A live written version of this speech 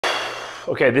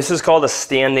Okay, this is called a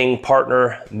standing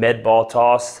partner med ball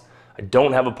toss. I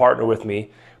don't have a partner with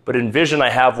me, but envision I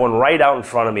have one right out in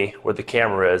front of me where the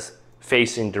camera is,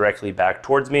 facing directly back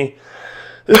towards me.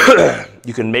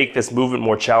 You can make this movement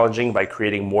more challenging by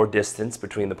creating more distance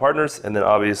between the partners and then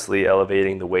obviously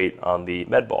elevating the weight on the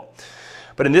med ball.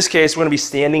 But in this case, we're gonna be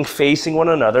standing facing one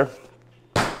another.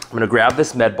 I'm gonna grab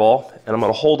this med ball and I'm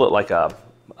gonna hold it like a,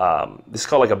 this is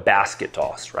called like a basket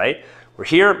toss, right? We're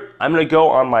here, I'm gonna go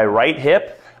on my right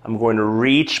hip, I'm going to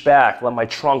reach back, let my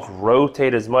trunk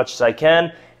rotate as much as I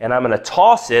can, and I'm gonna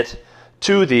toss it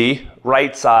to the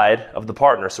right side of the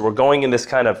partner. So we're going in this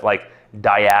kind of like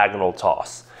diagonal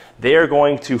toss. They're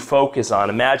going to focus on,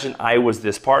 imagine I was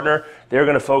this partner, they're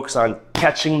gonna focus on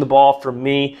catching the ball from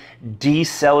me,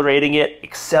 decelerating it,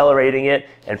 accelerating it,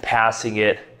 and passing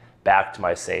it back to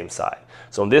my same side.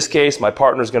 So in this case, my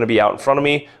partner's gonna be out in front of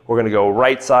me. We're gonna go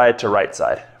right side to right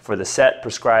side for the set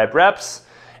prescribed reps,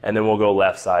 and then we'll go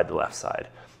left side to left side.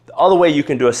 The other way you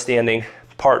can do a standing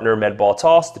partner med ball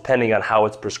toss, depending on how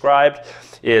it's prescribed,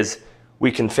 is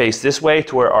we can face this way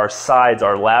to where our sides,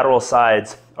 our lateral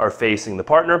sides are facing the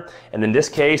partner. And in this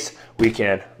case, we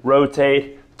can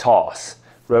rotate, toss,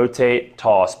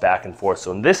 back and forth.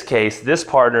 So in this case, this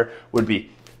partner would be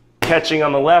catching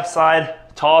on the left side,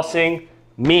 tossing.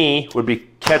 Me would be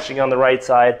catching on the right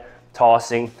side,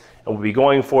 tossing, and we'll be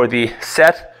going for the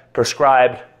set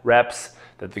prescribed reps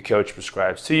that the coach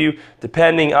prescribes to you.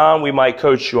 Depending on, we might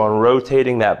coach you on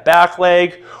rotating that back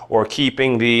leg or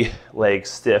keeping the leg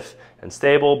stiff and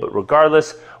stable, but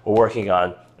regardless, we're working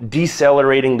on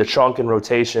decelerating the trunk in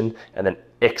rotation and then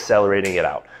accelerating it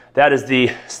out. That is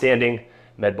the standing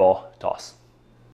med ball toss.